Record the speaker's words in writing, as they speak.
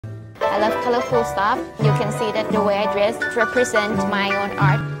I love colorful stuff. You can see that the way I dress represents my own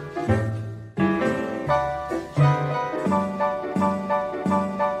art.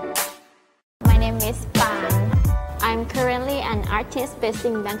 My name is Phaan. I'm currently an artist based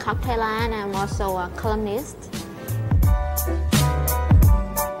in Bangkok, Thailand. I'm also a columnist.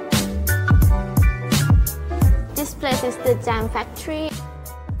 This place is the Jam Factory.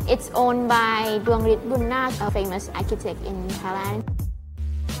 It's owned by Duangrit Bunnak, a famous architect in Thailand.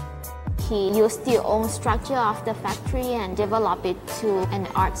 He used the old structure of the factory and developed it to an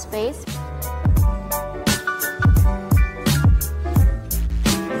art space.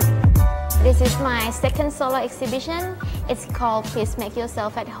 This is my second solo exhibition. It's called Please Make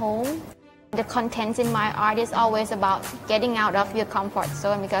Yourself at Home. The content in my art is always about getting out of your comfort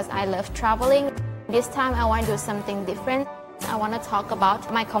zone because I love traveling. This time I want to do something different. I want to talk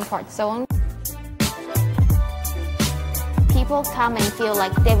about my comfort zone. People come and feel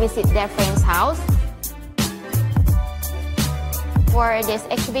like they visit their friend's house. For this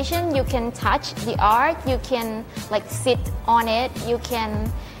exhibition, you can touch the art, you can sit on it, you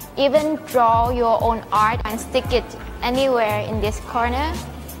can even draw your own art and stick it anywhere in this corner.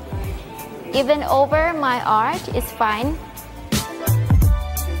 Even over my art is fine.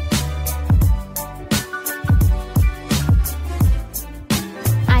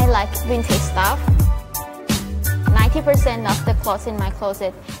 I like vintage stuff. 90% of the clothes in my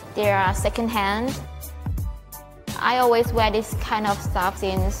closet, they are second-hand. I always wear this kind of stuff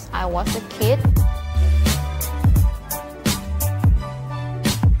since I was a kid.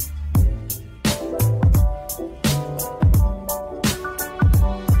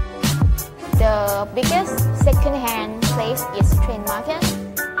 The biggest second-hand place is Martket.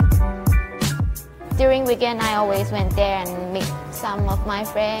 During weekend, I always went there and meet some of my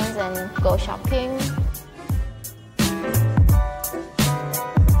friends and go shopping.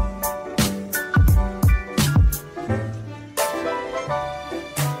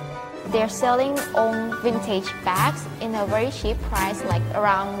 They're selling old vintage bags in a very cheap price, like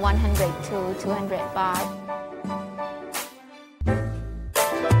around 100 to 200 baht.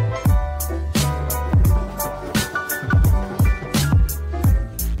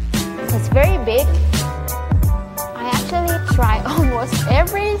 It's very big. I actually try almost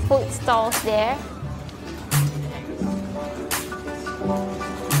every food stall there.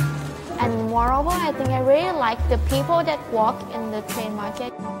 And moreover, I think I really like the people that walk in the train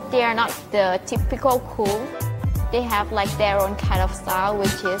market. They are not the typical cool. They have their own kind of style,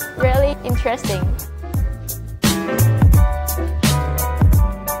 which is really interesting.